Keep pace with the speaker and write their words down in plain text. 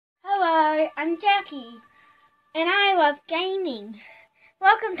Hello, I'm Jackie, and I love gaming.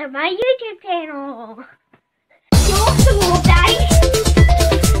 Welcome to my YouTube channel. Awesome, all Daddy.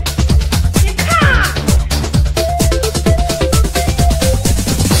 The car.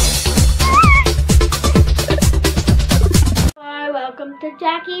 Hello, welcome to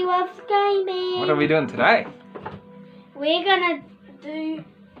Jackie Loves Gaming. What are we doing today? We're gonna do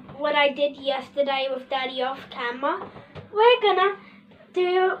what I did yesterday with Daddy off camera. We're gonna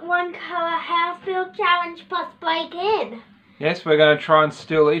do one colour house build challenge plus break in. Yes, we're going to try and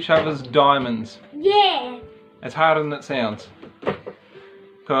steal each other's diamonds. Yeah. It's harder than it sounds.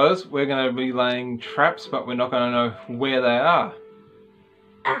 Because we're going to be laying traps, but we're not going to know where they are.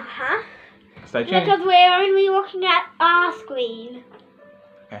 Uh-huh. Stay tuned. Because we're only looking at our screen.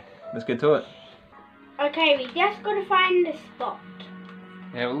 Okay, let's get to it. Okay, we just got to find the spot.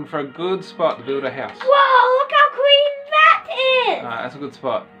 Yeah, we're looking for a good spot to build a house. Whoa, look how green that is! Alright, that's a good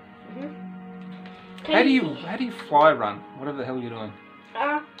spot. Mm-hmm. How do you fly run? Whatever the hell you're doing.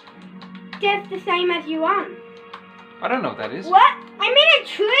 Just the same as you run. I don't know what that is. What? I'm in a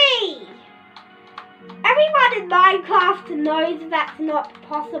tree! Everyone in Minecraft knows that's not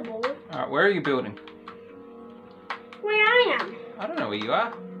possible. Alright, where are you building? Where I am. I don't know where you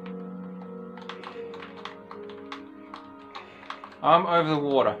are. I'm over the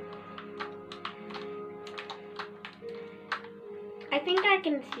water. I think I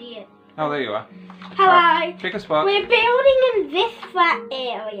can see it. Oh, there you are. Hello. Right, pick a spot. We're building in this flat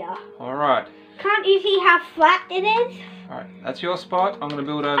area. Alright. Can't you see how flat it is? Alright, that's your spot. I'm going to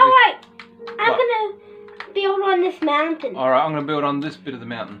build over... Oh wait, I'm going to build on this mountain. Alright, I'm going to build on this bit of the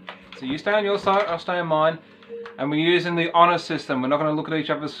mountain. So you stay on your side, I'll stay on mine. And we're using the honor system. We're not going to look at each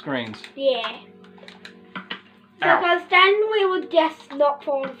other's screens. Yeah. Ow. Because then we would just not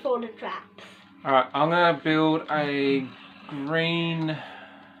fall for the traps. Alright, I'm going to build a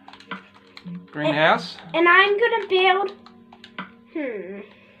greenhouse. And I'm going to build...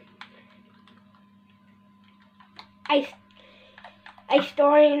 a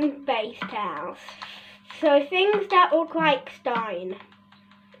stone-based house. So things that look like stone.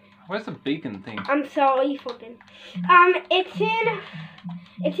 Where's the beacon thing? I'm sorry for them.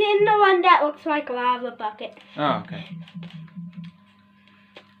 It's in the one that looks like a lava bucket. Oh, okay.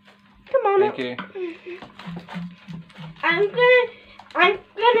 Come on. Thank you. I'm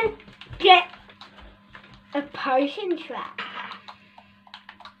gonna get a potion trap.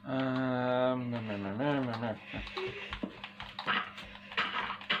 I'm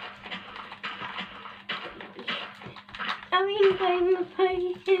getting the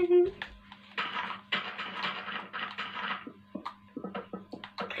potion.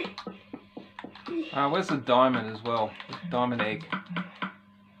 Where's the diamond as well? Diamond egg.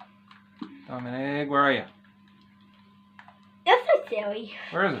 Diamond egg, where are you? That's so silly.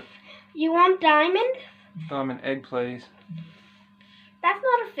 Where is it? You want diamond? Diamond egg, please. That's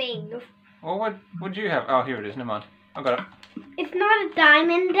not a thing. Well, what would you have? Oh, here it is. Never mind. I got it. It's not a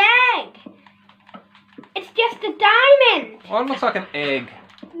diamond egg. It's just a diamond. Well, it looks like an egg.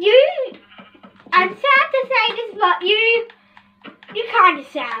 I'm sad to say this, but you kind of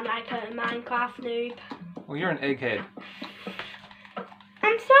sound like a Minecraft noob. Well, you're an egghead.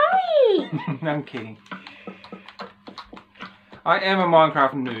 I'm sorry. No, I'm kidding. I am a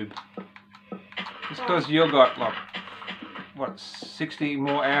Minecraft noob. It's because you've got, like, what, 60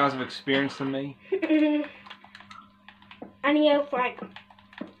 more hours of experience than me? And you have, like,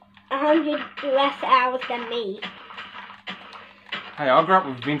 100 less hours than me. Hey, I grew up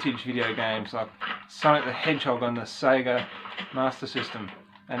with vintage video games like Sonic the Hedgehog on the Sega Master System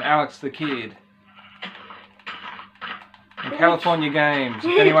and Alex the Kid. And California Games.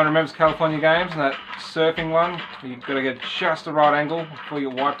 If anyone remembers California Games and that surfing one, where you've got to get just the right angle before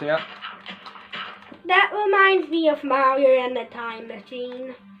you're wiped out. That reminds me of Mario and the Time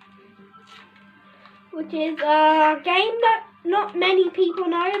Machine, which is a game that not many people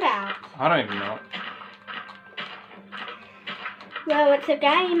know about. I don't even know it. Well, it's a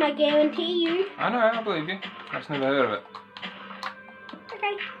game, I guarantee you. I know, I believe you. I've just never heard of it.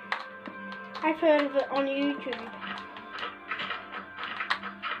 Okay. I've heard of it on YouTube.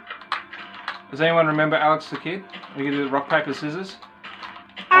 Does anyone remember Alex the Kid? We could do rock, paper, scissors?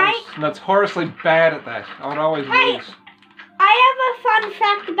 I was notoriously bad at that. I would always lose. I have a fun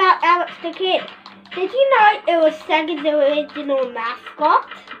fact about Alex the Kid. Did you know it was Sega's original mascot?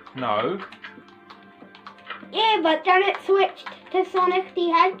 No. Yeah, but then it switched to Sonic the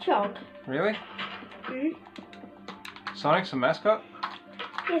Hedgehog. Really? Sonic's a mascot?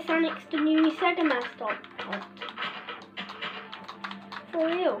 Yeah, Sonic's the new Sega mascot. For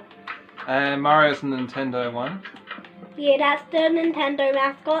real. And Mario's the Nintendo one. Yeah, that's the Nintendo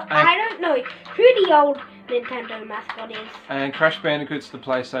mascot. And- I don't know who the old Nintendo mascot is. And Crash Bandicoot's the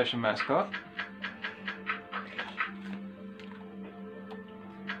PlayStation mascot.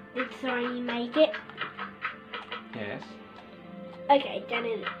 Did Sony make it? Yes. Okay,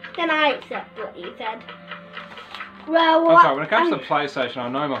 then I accept what you said. Well, I'm sorry, when it comes to PlayStation, I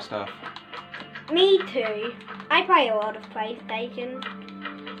know my stuff. me too. I play a lot of PlayStation.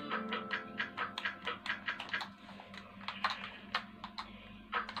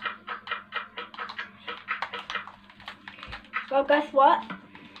 Well, guess what?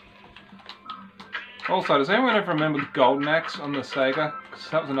 Also, does anyone ever remember the Golden Axe on the Sega? Because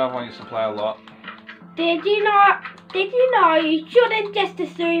that was another one I used to play a lot. Did you know you shouldn't just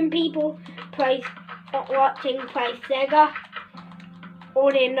assume people watching play Sega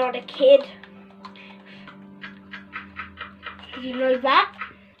or they're not a kid? Did you know that?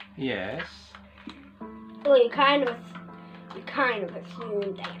 Yes. Well, you kind of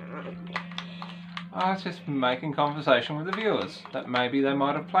assumed they aren't. I was just making conversation with the viewers that maybe they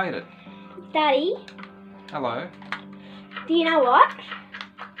might have played it. Daddy, Hello. do you know what?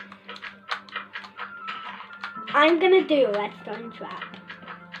 I'm gonna do a redstone trap.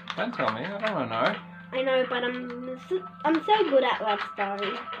 Don't tell me, I don't want to know. I know, but I'm so good at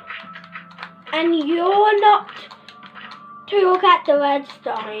redstone. And you're not to look at the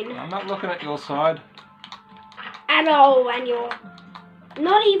redstone I'm not looking at your side. at all when you're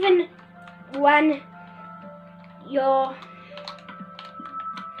not even when you're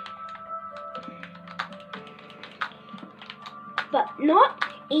but not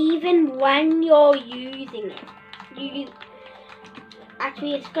even when you're using it.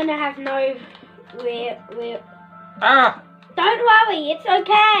 Actually, it's gonna have no where. Ah! Don't worry, it's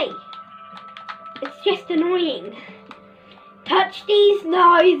okay. It's just annoying. Touch these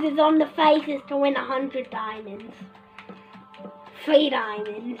noses on the faces to win 100 diamonds. 3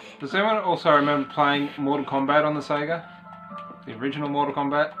 diamonds. Does anyone also remember playing Mortal Kombat on the Sega? The original Mortal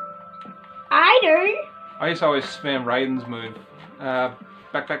Kombat? I do. I used to always spam Raiden's move.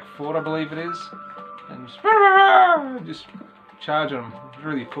 Back forward, I believe it is. And just charge him. It was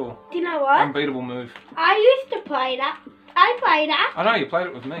really cool. Do you know what? Unbeatable move. I used to play that. I played that. I know, you played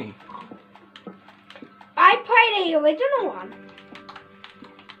it with me. I played the original one.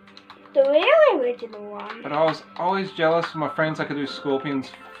 The real original one. But I was always jealous of my friends that could do Scorpion's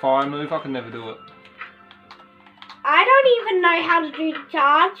fire move. I could never do it. I don't even know how to do the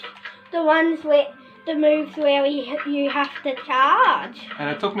charge. The ones where the moves where you have to charge. And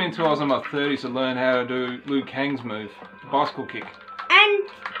it took me until I was in my 30s to learn how to do Liu Kang's move, the bicycle kick. And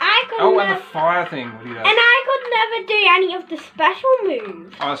I could Oh, never, and the fire thing. What he does. and I could never do any of the special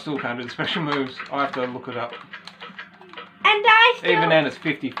moves. I still can't do the special moves. I have to look it up. And I still. Even then, it's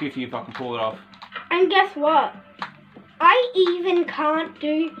 50-50 if I can pull it off. And guess what? I even can't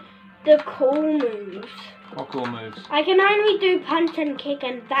do the cool moves. What cool moves? I can only do punch and kick,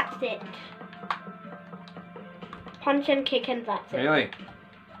 and that's it. Punch and kick, and that's it. Really?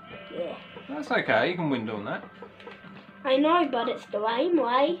 Yeah. That's okay. You can win doing that. I know, but it's the same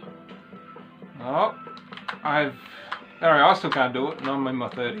way. Oh, don't worry, I still can't do it, and I'm in my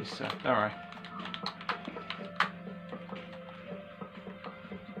 30s, so don't worry.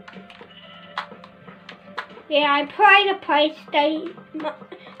 Yeah, I play the PlayStation.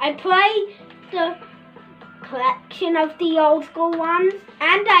 I play the collection of the old school ones,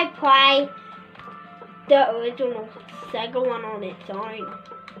 and I play the original Sega one on its own.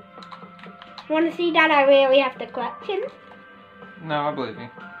 Want to see that I really have the collection? No, I believe you.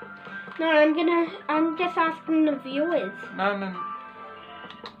 No, I'm just asking the viewers. No.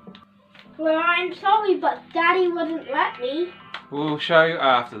 Well, I'm sorry, but Daddy wouldn't let me. We'll show you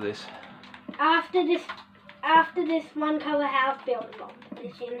after this. After this one colour house building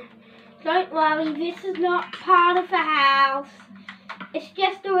competition. Don't worry, this is not part of the house. It's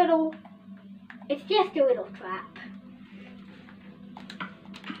just a little trap.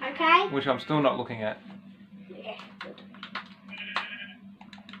 Okay? Which I'm still not looking at. Yeah, good.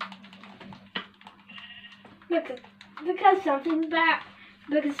 Because something's back.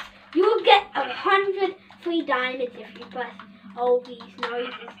 Because you'll get 100 free diamonds if you press all these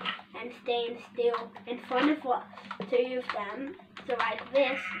noses and stand still in front of two of them. So like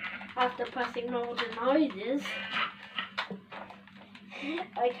this, after pressing all the noses.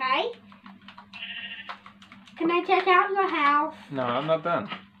 Okay? Can I check out your house? No, I'm not done.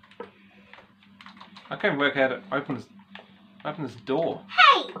 I can't work out how to open this door.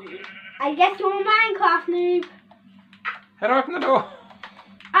 Hey! I guess you're a Minecraft noob. How do I open the door?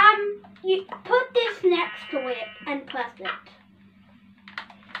 You put this next to it and press it.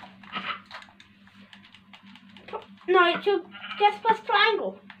 No, it should just press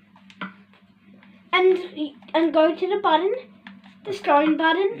triangle. And go to the button, the stone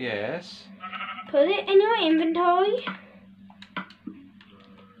button. Yes. Put it in your inventory.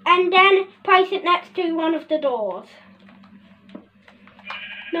 And then place it next to one of the doors.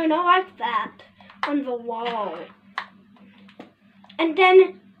 No, not like that. On the wall. And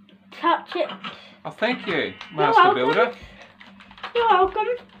then touch it. Oh, thank you, Master Builder. You're welcome.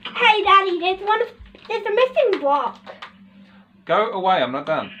 Hey, Daddy, there's a missing block. Go away, I'm not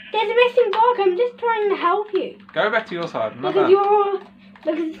done. There's a missing block. I'm just trying to help you. Go back to your side, I'm not Because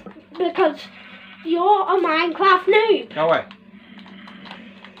done. because you're a Minecraft noob. Go away.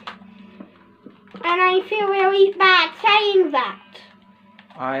 And I feel really bad saying that.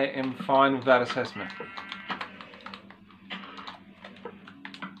 I am fine with that assessment.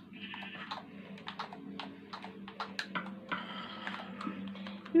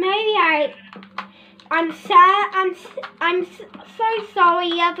 Maybe I'm so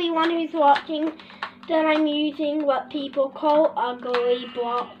sorry everyone who's watching that I'm using what people call ugly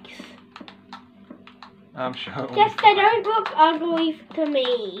blocks. I'm sure. Just they don't look ugly to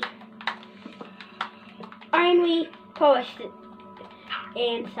me. Only polished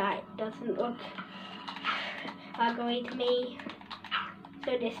inside doesn't look ugly to me.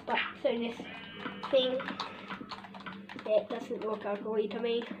 So this thing, it doesn't look ugly to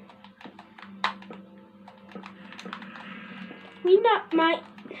me. We might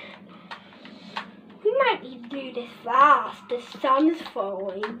need to do this fast. The sun's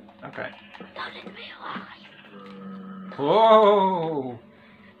falling. Okay. Not in real life. Whoa!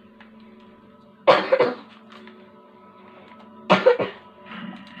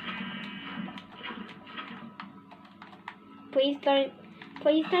 Please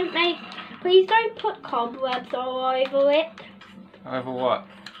don't put cobwebs all over it. Over what?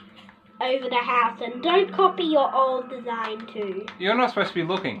 Over the house, and don't copy your old design too. You're not supposed to be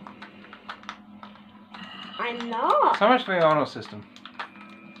looking. I'm not. So much for your honor system.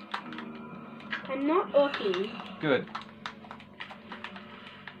 I'm not looking. Good.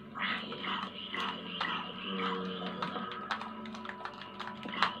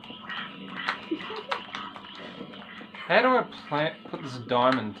 How do I put this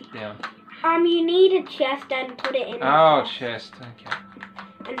diamond down? You need a chest and put it in. Oh, chest. Okay.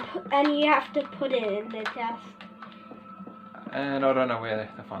 And you have to put it in the chest. And I don't know where to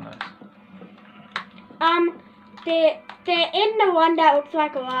find those. They're in the one that looks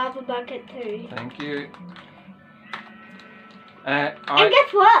like a lava bucket too. Thank you. And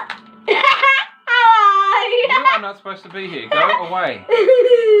guess what? Hello! You are not supposed to be here. Go away.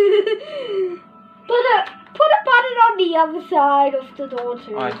 Put a button on the other side of the door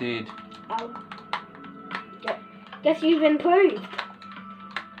too. I did. Oh. Guess you've improved.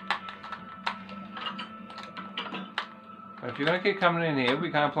 But if you're going to keep coming in here, we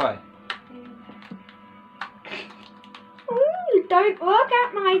can't play. Ooh, don't look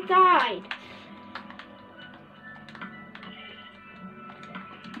at my side.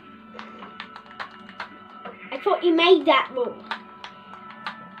 I thought you made that rule.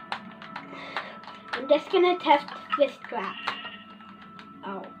 I'm just going to test this trap.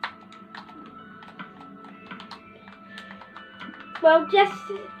 Oh. Well, just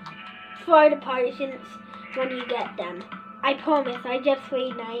throw the potions when you get them. I promise, I just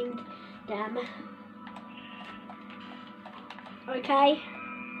renamed them. Okay?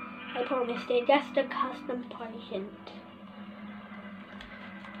 I promise, they're just a custom potion.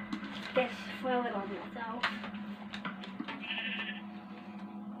 Just throw it on yourself.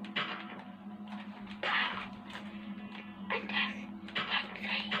 And then, let's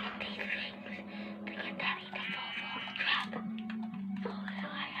say these things to get Daddy to fall off the trap. Oh,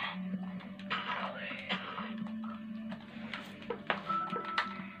 there I am.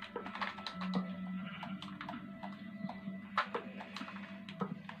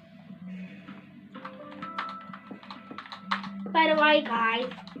 By the way, guys,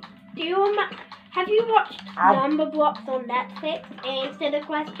 have you watched Number Blocks on Netflix? Answer the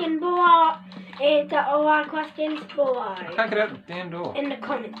question below. Answer all our questions below. Can't get out the damn door. In the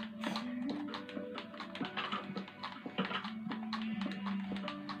comments.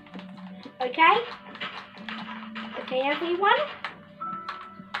 Okay? Okay, everyone?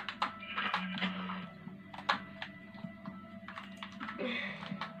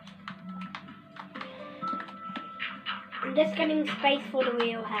 I'm just getting space for the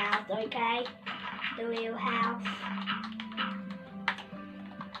real house, okay? The real house.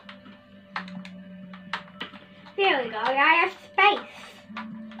 There we go, I have space.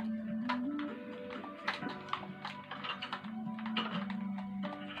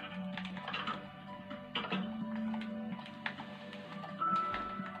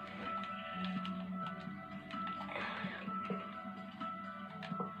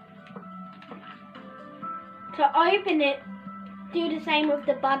 To open it, do the same with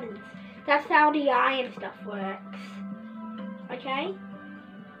the buttons. That's how the iron stuff works. Okay?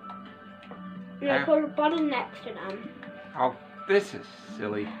 Now put a button next to them. Oh, this is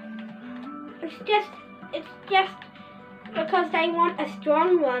silly. It's just because they want a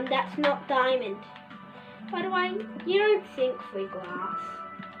strong one that's not diamond. By the way, you don't sink through glass.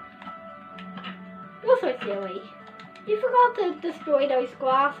 You're so silly. You forgot to destroy those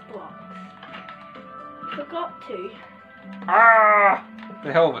glass blocks. You forgot to. Ah!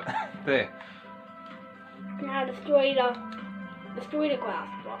 The hell of it. There. Now destroy the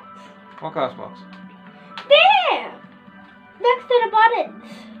glass blocks. What glass box? There! Next to the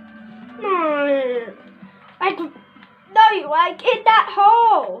buttons. No. Like in that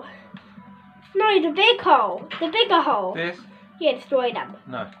hole. No, the big hole. The bigger hole. This? Yeah, destroy them.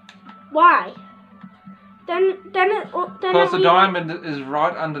 No. Why? Then Because the diamond is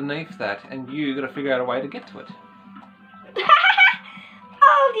right underneath that, and you got to figure out a way to get to it.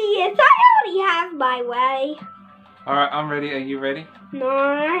 Oh yes, I already have my way. Alright, I'm ready. Are you ready? No,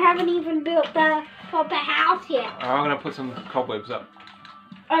 I haven't even built the proper house yet. Alright, I'm going to put some cobwebs up.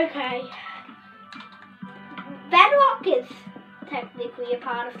 Okay. Bedrock is technically a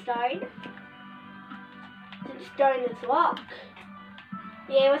part of stone. Since stone is rock.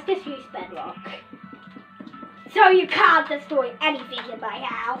 Yeah, let's just use bedrock. So you can't destroy anything in my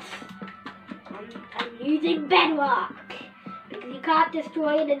house. I'm using bedrock. Because you can't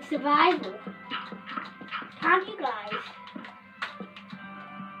destroy it in survival. Can't you guys?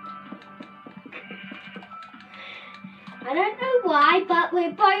 I don't know why, but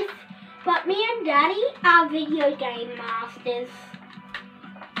me and Daddy are video game masters.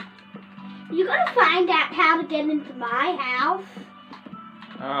 You gotta find out how to get into my house.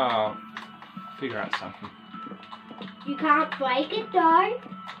 Oh, figure out something. You can't break it though.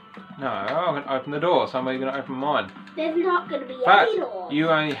 No, I'm going to open the door. Somebody's going to open mine. There's not gonna be But any doors. you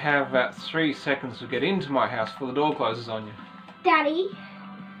only have about 3 seconds to get into my house before the door closes on you. Daddy?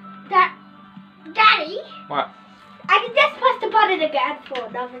 Daddy? What? I can just press the button again for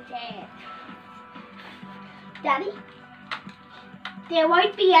another chance. Daddy? There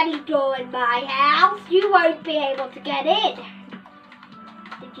won't be any door in my house. You won't be able to get in.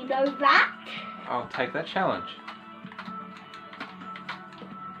 Did you know that? I'll take that challenge.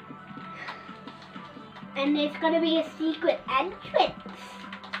 And there's going to be a secret entrance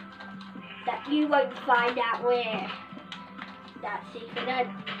that you won't find out where that secret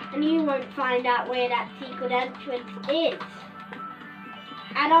and you won't find out where that secret entrance is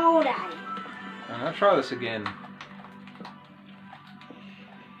at all, Daddy. I'm going to try this again.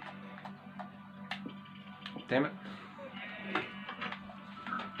 Damn it.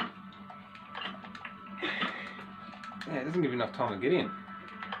 Yeah, it doesn't give you enough time to get in.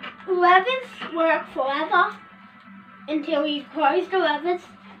 Levers work forever until you close the levers.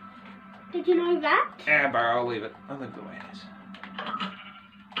 Did you know that? Yeah, but I'll leave it. I'll leave it the way it is.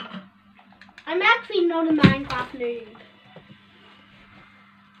 I'm actually not a Minecraft noob.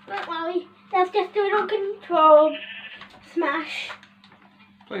 Don't worry, that's just a little control smash.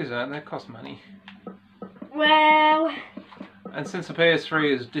 Please don't, they cost money. Well... And since the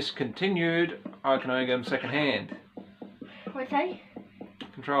PS3 is discontinued, I can only get them second hand. What's that?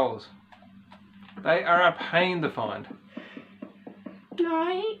 Controllers. They are a pain to find.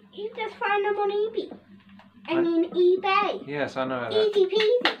 No, you just find them on eBay. I mean eBay. Yes, I know that. Easy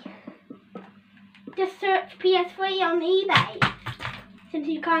peasy. Just search PS3 on eBay. Since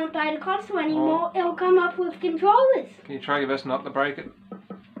you can't buy the console anymore, it'll come up with controllers. Can you try your best not to break it?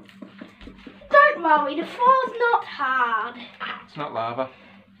 Don't worry, the floor's not hard. It's not lava.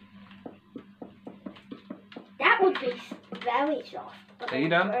 That would be very soft. But Are you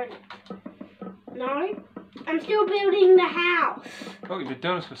done? burn it. No, I'm still building the house. Oh, you've been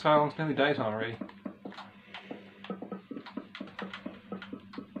doing this for so long, it's nearly daytime already.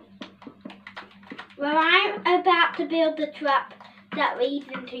 Well, I'm about to build the trap that leads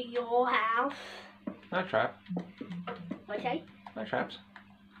into your house. No trap. Okay? No traps.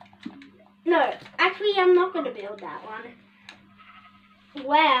 No, actually I'm not going to build that one.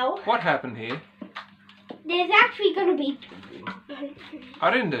 Well... What happened here? There's actually going to be...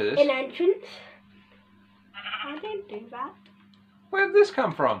 I didn't do this. An entrance. I didn't do that. Where did this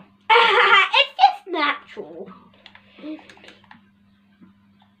come from? It's just natural. It's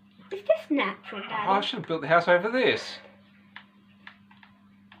just natural, Daddy. Oh, I should have built the house over this.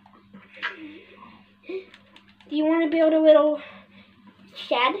 Do you want to build a little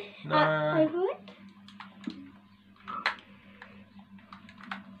shed No. over it?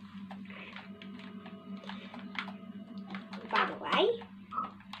 By the way,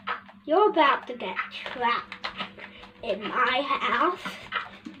 you're about to get trapped. in my house.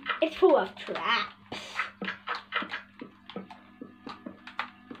 It's full of traps.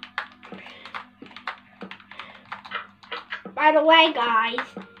 By the way, guys,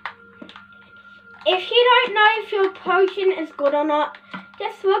 if you don't know if your potion is good or not,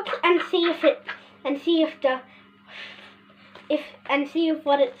 just look and see if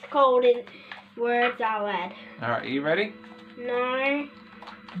what it's called in words are read. Alright, are you ready? No.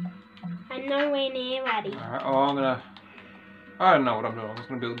 I'm nowhere near ready. Alright, oh, I don't know what I'm doing. I'm just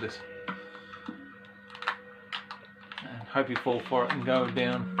going to build this. And hope you fall for it and go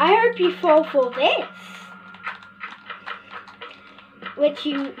down. I hope you fall for this. Which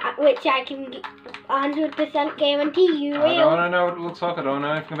I can 100% guarantee you will. I don't know what it looks like. I don't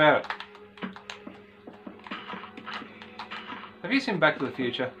know anything about it. Have you seen Back to the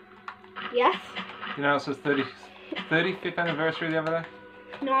Future? Yes. You know it says 35th anniversary the other day?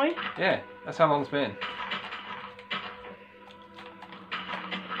 No. Yeah, that's how long it's been.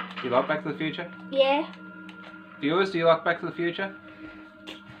 Do you like Back to the Future? Yeah. Viewers, do you like Back to the Future?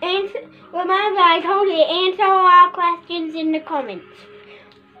 Remember, I told you, answer all our questions in the comments.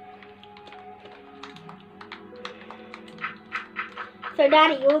 So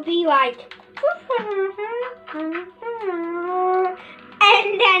Daddy, you'll be like,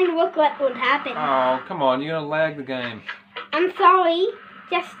 and then look what would happen. Oh, come on, you're going to lag the game. I'm sorry,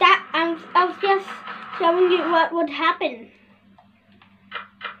 I was just showing you what would happen.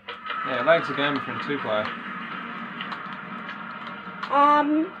 Yeah, it lags the game if you're in 2-player.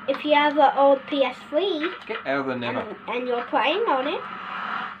 If you have an old PS3 Get out of the nether. and you're playing on it,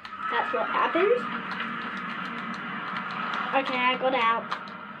 that's what happens. Okay, I got out.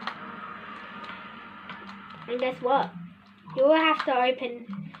 And guess what? You will have to open...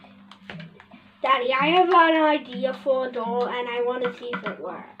 Daddy, I have an idea for a door and I want to see if it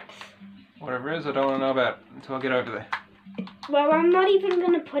works. Whatever it is, I don't want to know about it until I get over there. Well, I'm not even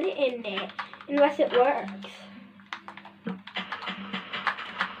going to put it in there unless it works.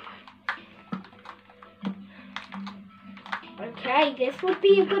 Okay, this would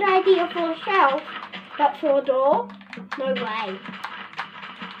be a good idea for a shelf, but for a door, no way.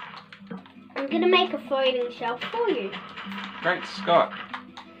 I'm going to make a floating shelf for you. Great Scott.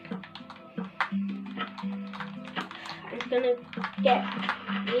 It's going to get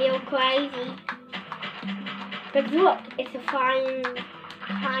real crazy. But look, it's a fine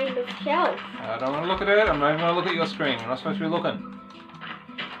kind of shelf. I don't want to look at it. I'm not even going to look at your screen. We're not supposed to be looking.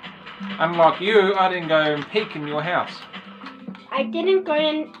 Unlike you, I didn't go and peek in your house. I didn't go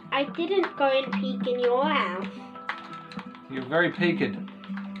and peek in your house. You're very peaked.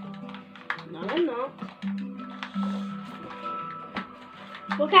 No, I'm not.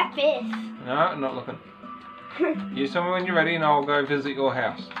 Look at this. No, I'm not looking. You tell me when you're ready and I'll go visit your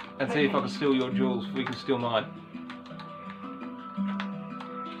house and see if I can steal your jewels. We can steal mine.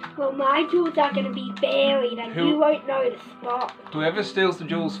 Well, my jewels are going to be buried and you won't know the spot. Whoever steals the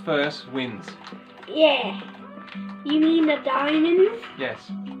jewels first wins. Yeah. You mean the diamonds?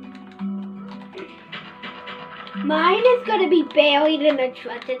 Yes. Mine is going to be buried in a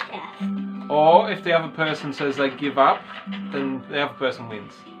treasure chest. Or if the other person says they give up, then the other person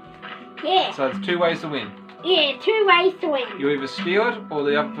wins. Yeah. So there's 2 ways to win. Yeah, 2 ways to win. You either steal it or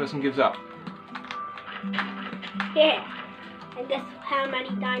the other person gives up. Yeah. And guess how many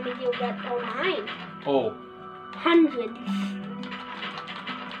diamonds you'll get for mine? All. Hundreds.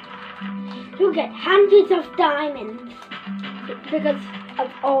 You'll get hundreds of diamonds because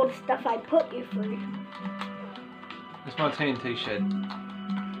of all the stuff I put you through. It's my TNT shed.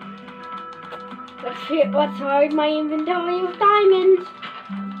 Let's load my inventory of diamonds.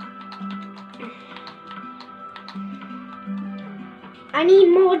 I need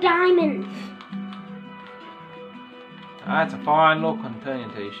more diamonds. That's a fine looking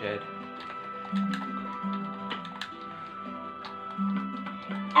TNT shed.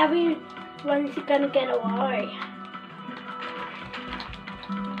 Everyone's gonna get away.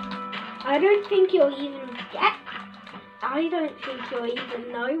 I don't think you'll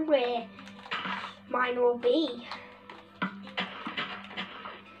even know where mine will be.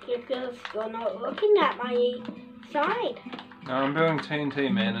 Because you're not looking at my side. No, I'm doing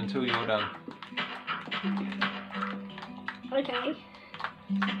TNT, man, until you're done. Okay.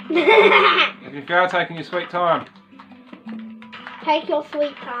 If you are taking your sweet time. Take your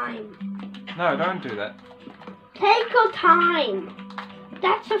sweet time. No, don't do that. Take your time.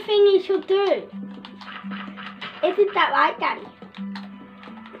 That's the thing you should do. Isn't that right, Daddy?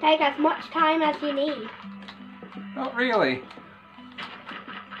 Take as much time as you need. Not really.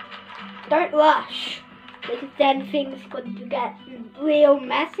 Don't rush, because then things going to get real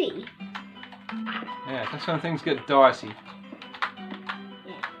messy. Yeah, that's when things get dicey.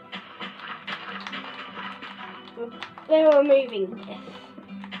 We're removing this.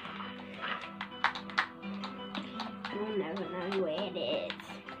 We'll never know where it is.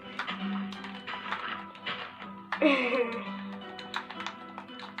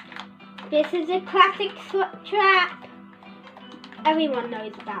 This is a classic trap. Everyone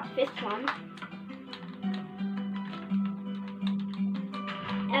knows about this one.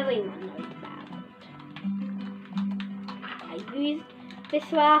 Everyone knows about it. I used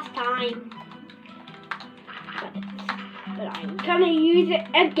this last time, but I'm gonna use it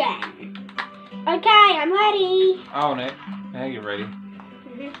again. Okay, I'm ready. Oh, Nick. Now you're ready.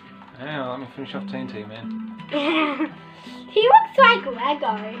 Now let me finish off TNT, man. He looks like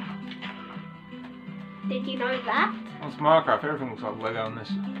Lego. Did you know that? Well, it's Minecraft. Everything looks like Lego in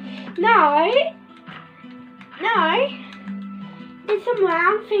this. No. There's some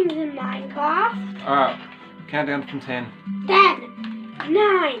round things in Minecraft. Alright, count down from 10. 10,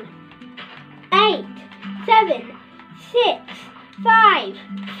 9, 8, 7, 6, 5,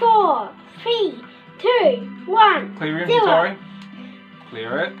 4, 3, 2, 1. Clear your 0. inventory.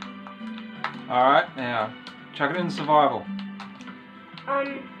 Clear it. Alright, now chuck it in survival.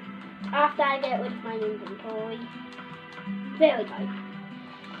 After I get rid of my inventory. There we go.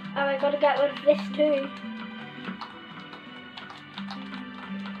 Oh, I gotta get rid of this too.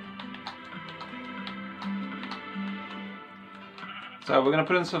 So we're going to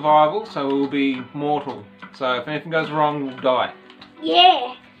put in survival, so we'll be mortal. So if anything goes wrong, we'll die.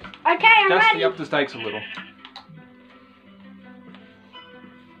 Yeah. Okay, I'm Just ready. up the stakes a little.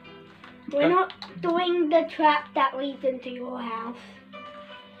 We're not doing the trap that leads into your house.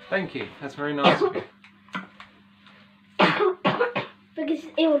 Thank you. That's very nice of you. Because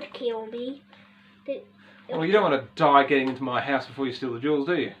it would kill me. Well, you don't want to die getting into my house before you steal the jewels,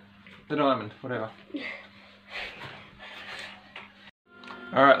 do you? The diamond, whatever.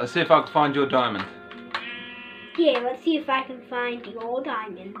 Alright, let's see if I can find your diamond. Yeah, let's see if I can find your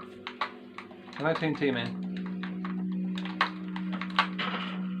diamonds. Hello, TNT man.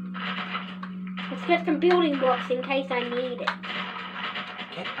 Let's get some building blocks in case I need it.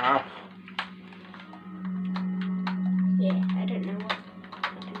 Get up. Yeah, I don't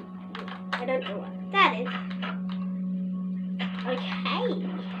know what that is. Okay.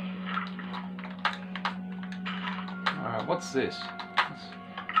 Alright, what's this?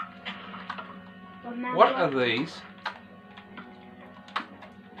 What are these?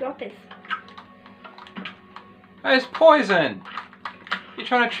 Droppers. It's poison! You're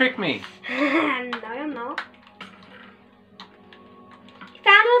trying to trick me. No, I'm not.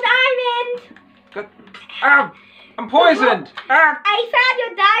 Found your diamond! Ah! I'm poisoned! Ah! I found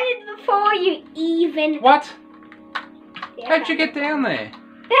your diamond before you even... What? Yeah, How'd you get down there?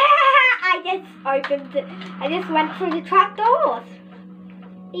 I just opened it. I just went through the trap doors.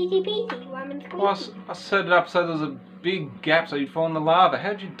 Easy peasy, lemon squeezy. Well, I set it up so there was a big gap so you'd fall in the lava.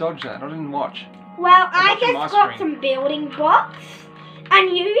 How'd you dodge that? I didn't watch. Well, I watching just my got screen. some building blocks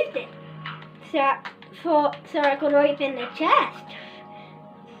and used it so I could open the chest.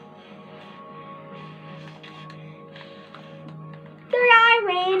 So I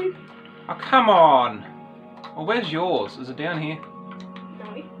win. Oh, come on. Well, where's yours? Is it down here?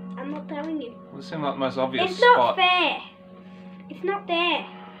 No, I'm not telling you. Well, it seemed like the most obvious It's spot. not fair. It's not there.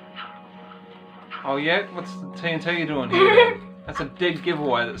 Oh, yeah? What's the TNT you doing here then? That's a dead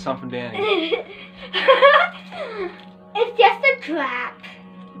giveaway that something down here. It's just a trap.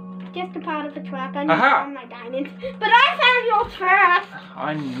 Just a part of the trap. I need to Aha. find my diamonds. But I found yours first.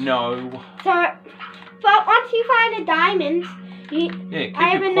 I know. So, but once you find a diamond, Yeah, keep I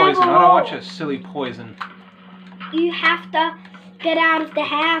have your another poison. I don't want hole. your silly poison. You have to get out of the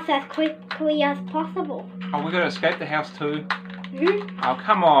house as quickly as possible. Oh, we gotta escape the house too? Hmm? Oh,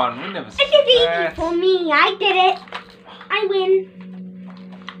 come on. We never said It's easy that. for me. I did it. I win.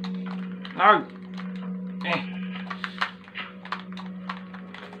 No. Eh.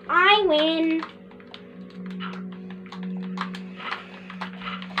 I win.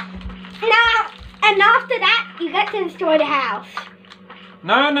 Now, and after that, you get to destroy the house.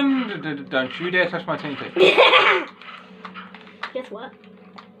 No, don't you dare touch my TNT. Guess what?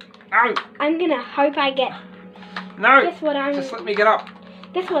 No. I'm gonna hope I get. No. Guess what I'm. Just let me get up.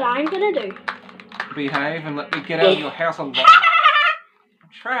 Guess what I'm gonna do. Behave and let me get out of your house alive. I'm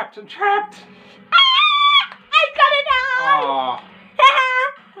trapped. I'm trapped. I'm gonna die. Oh.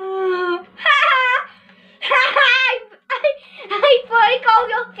 I broke all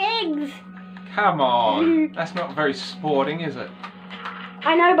your things. Come on. That's not very sporting, is it?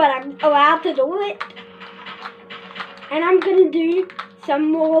 I know, but I'm allowed to do it. And I'm gonna do so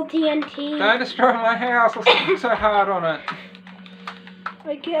some more TNT. Don't destroy my house. I'll work so hard on it.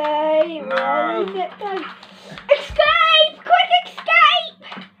 Okay. No. Where is it? Escape! Quick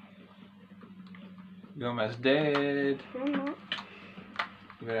escape! You're almost dead. I'm not.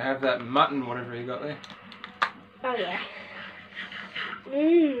 You better have that mutton, whatever you got there. Oh yeah.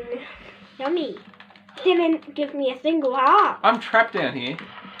 Yummy. Didn't give me a single heart. I'm trapped down here.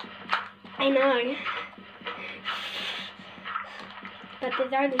 I know. But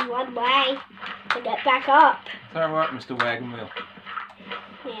there's only one way to get back up. It's alright, Mr. Wagon Wheel.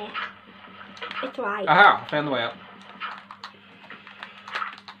 Yeah. It's right. Aha! I found the way up.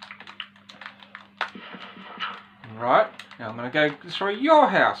 Right. Now I'm going to go destroy your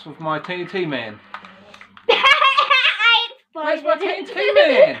house with my TNT man. I Where's my exploded TNT it.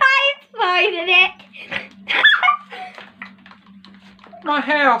 man? I exploded it. My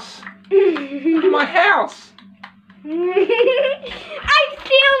house! My house! I'm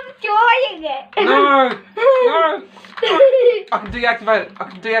still enjoying it. No! No! I can deactivate it. I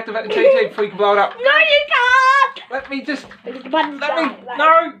can deactivate the TNT before you can blow it up. No, you can't. Let me just... Because the button's Let me... right.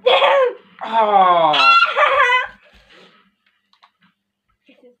 No! Oh!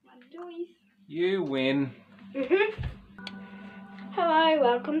 This is my noise. You win. Hello,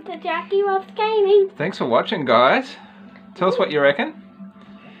 welcome to Jackie Loves Gaming. Thanks for watching, guys. Tell us what you reckon.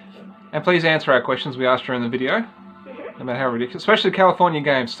 And please answer our questions we asked during the video. No matter how ridiculous. Especially California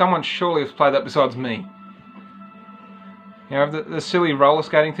games. Someone surely has played that besides me. You know, the silly roller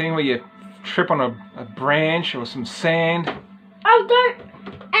skating thing where you trip on a branch or some sand. Oh, don't.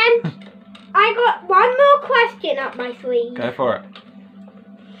 And I got one more question up my sleeve. Go for it.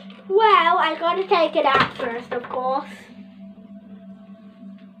 Well, I gotta take it out first, of course.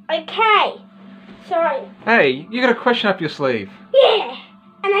 Okay. So, Hey, you got a question up your sleeve. yeah.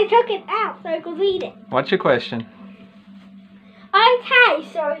 And I took it out so I could read it. What's your question? Okay,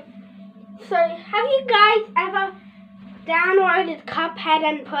 so have you guys ever downloaded Cuphead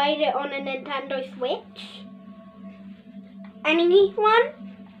and played it on a Nintendo Switch? Anyone?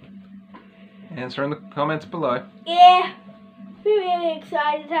 Answer in the comments below. Yeah. We're really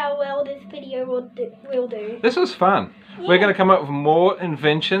excited how well this video will do. This was fun. Yeah. We're going to come up with more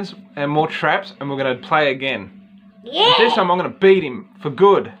inventions and more traps, and we're going to play again. Yeah. And this time I'm going to beat him for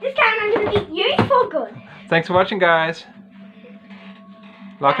good. This time I'm going to be you for good. Thanks for watching, guys.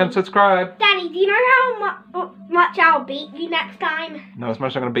 Like and subscribe. Daddy, do you know how much I'll beat you next time? Not as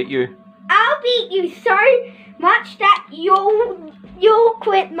much as I'm going to beat you. I'll beat you so much that you'll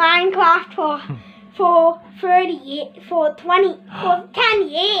quit Minecraft for 30 years, for 10 years.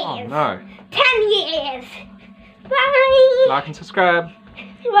 Oh no. 10 years. Bye. Like and subscribe.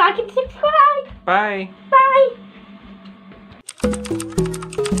 Like and subscribe. Bye. Bye.